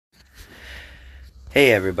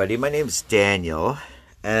Hey everybody, my name is Daniel,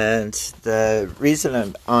 and the reason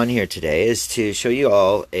I'm on here today is to show you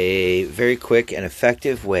all a very quick and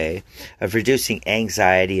effective way of reducing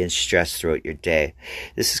anxiety and stress throughout your day.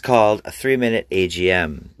 This is called a 3-minute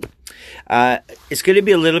AGM. It's going to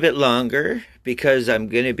be a little bit longer because I'm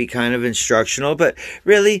going to be kind of instructional, but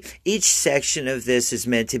really each section of this is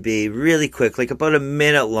meant to be really quick, like about a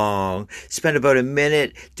minute long. Spend about a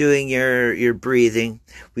minute doing your breathing.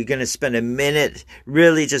 We're going to spend a minute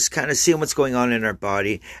really just kind of seeing what's going on in our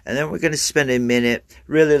body, and then we're going to spend a minute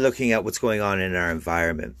really looking at what's going on in our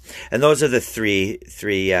environment. And those are the three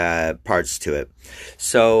parts to it.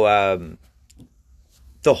 So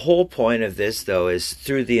the whole point of this, though, is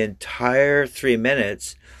through the entire 3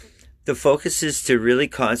 minutes, the focus is to really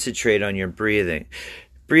concentrate on your breathing.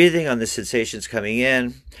 Breathing on the sensations coming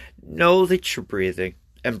in. Know that you're breathing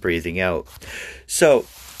and breathing out. So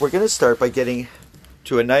we're going to start by getting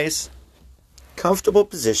to a nice, comfortable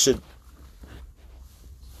position.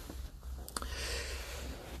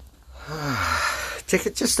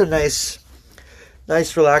 Take just a nice,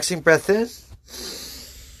 relaxing breath in.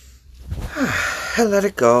 And let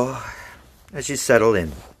it go as you settle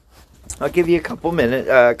in. I'll give you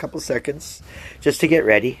a couple seconds just to get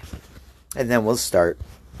ready, and then we'll start.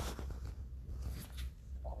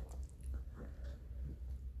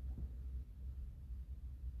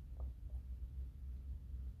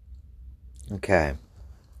 Okay.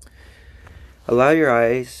 Allow your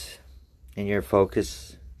eyes and your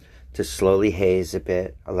focus to slowly haze a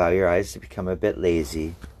bit. Allow your eyes to become a bit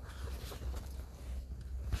lazy.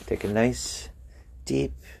 Take a nice,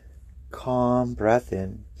 deep, calm breath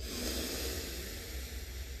in.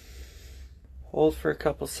 Hold for a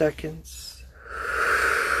couple seconds.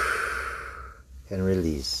 And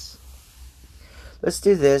release. Let's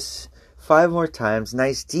do this 5 more times.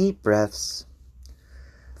 Nice deep breaths.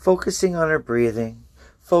 Focusing on our breathing.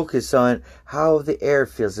 Focus on how the air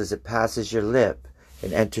feels as it passes your lip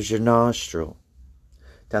and enters your nostril,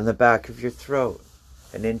 down the back of your throat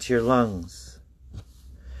and into your lungs.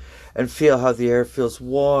 And feel how the air feels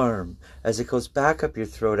warm as it goes back up your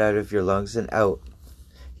throat, out of your lungs and out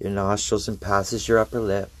your nostrils and passes your upper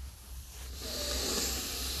lip.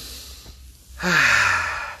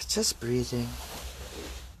 Just breathing.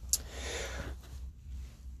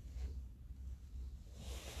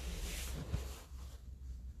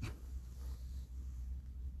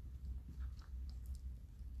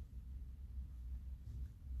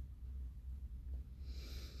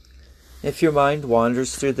 If your mind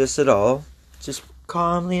wanders through this at all, just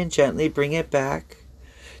calmly and gently bring it back.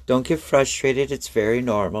 Don't get frustrated, it's very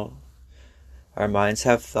normal. Our minds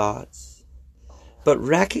have thoughts. But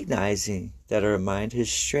recognizing that our mind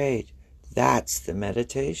has strayed, that's the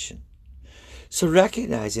meditation. So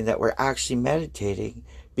recognizing that we're actually meditating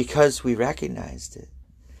because we recognized it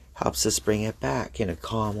helps us bring it back in a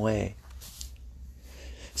calm way.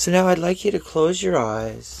 So now I'd like you to close your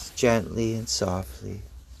eyes gently and softly.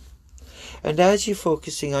 And as you're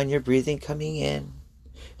focusing on your breathing coming in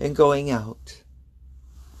and going out,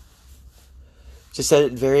 just let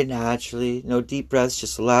it very naturally, no deep breaths,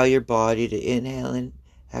 just allow your body to inhale and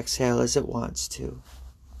exhale as it wants to.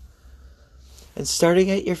 And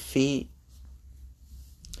starting at your feet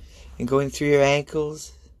and going through your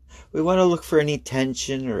ankles, we want to look for any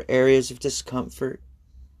tension or areas of discomfort.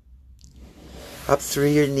 Up through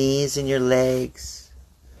your knees and your legs.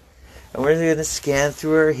 And we're going to scan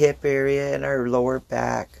through our hip area and our lower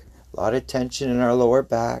back. A lot of tension in our lower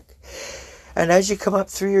back. And as you come up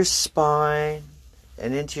through your spine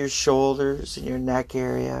and into your shoulders and your neck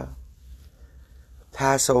area,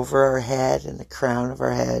 pass over our head and the crown of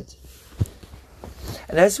our head.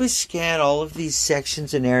 And as we scan all of these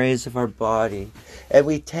sections and areas of our body, and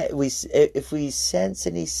if we sense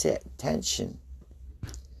any tension,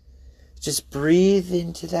 just breathe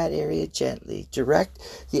into that area gently.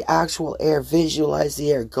 Direct the actual air. Visualize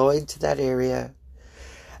the air going to that area.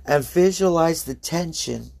 And visualize the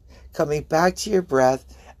tension coming back to your breath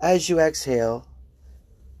as you exhale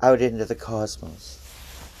out into the cosmos.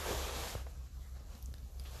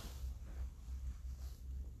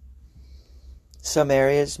 Some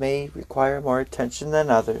areas may require more attention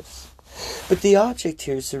than others. But the object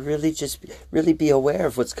here is to really be aware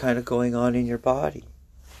of what's kind of going on in your body.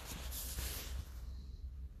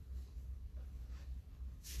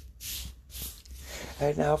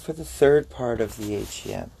 And now for the third part of the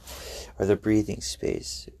AGM, or the breathing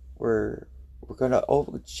space, we're going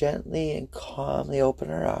to gently and calmly open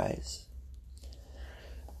our eyes.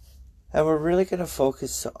 And we're really going to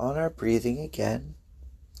focus on our breathing again.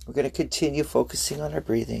 We're going to continue focusing on our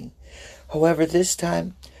breathing. However, this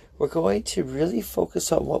time, we're going to really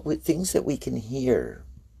focus on things that we can hear.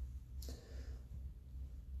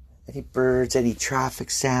 Any birds, any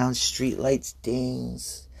traffic sounds, street lights,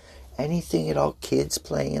 dings, anything at all, kids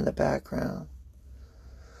playing in the background.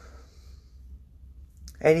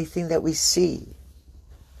 Anything that we see.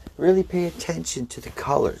 Really pay attention to the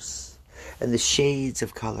colors and the shades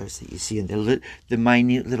of colors that you see, and the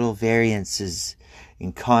minute little variances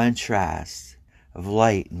in contrast of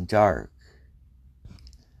light and dark.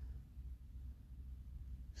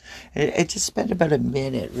 And just spend about a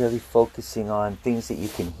minute really focusing on things that you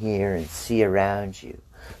can hear and see around you.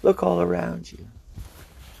 Look all around you.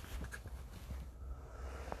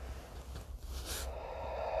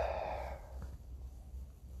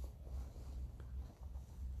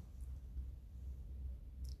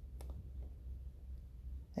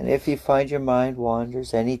 And if you find your mind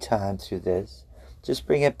wanders any time through this, just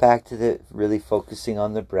bring it back to really focusing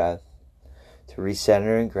on the breath to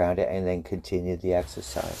recenter and ground it, and then continue the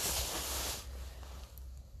exercise.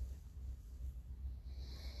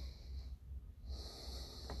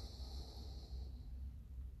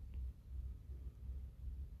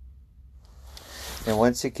 And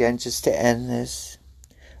once again, just to end this,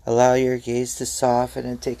 allow your gaze to soften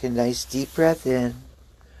and take a nice deep breath in,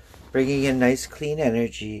 bringing in nice clean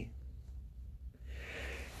energy.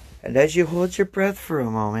 And as you hold your breath for a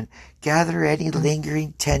moment, gather any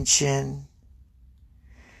lingering tension,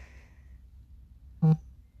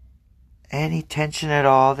 any tension at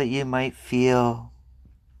all that you might feel,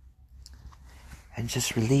 and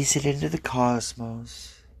just release it into the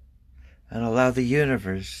cosmos and allow the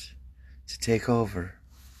universe to take over.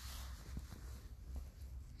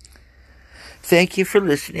 Thank you for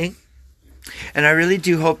listening. And I really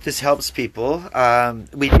do hope this helps people.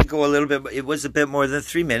 We did go a little bit, it was a bit more than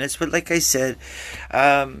 3 minutes, but like I said,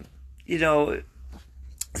 the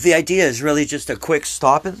idea is really just a quick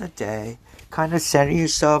stop in the day, kind of center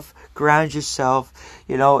yourself, ground yourself.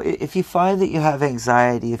 If you find that you have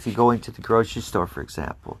anxiety, if you go into the grocery store, for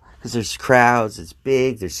example, because there's crowds, it's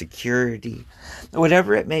big, there's security,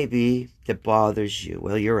 whatever it may be that bothers you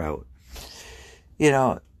while you're out,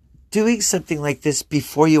 doing something like this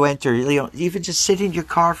before you enter, even just sit in your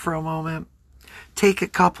car for a moment, take a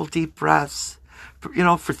couple deep breaths,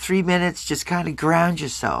 for 3 minutes, just kind of ground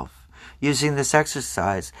yourself using this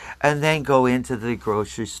exercise, and then go into the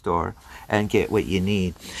grocery store and get what you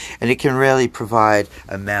need. And it can really provide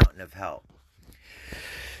a mountain of help.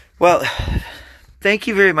 Well, thank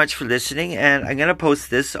you very much for listening, and I'm going to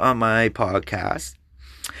post this on my podcast,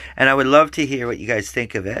 and I would love to hear what you guys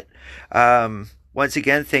think of it. Once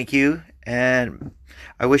again, thank you, and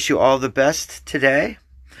I wish you all the best today,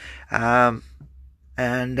 and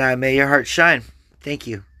may your heart shine. Thank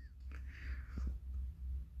you.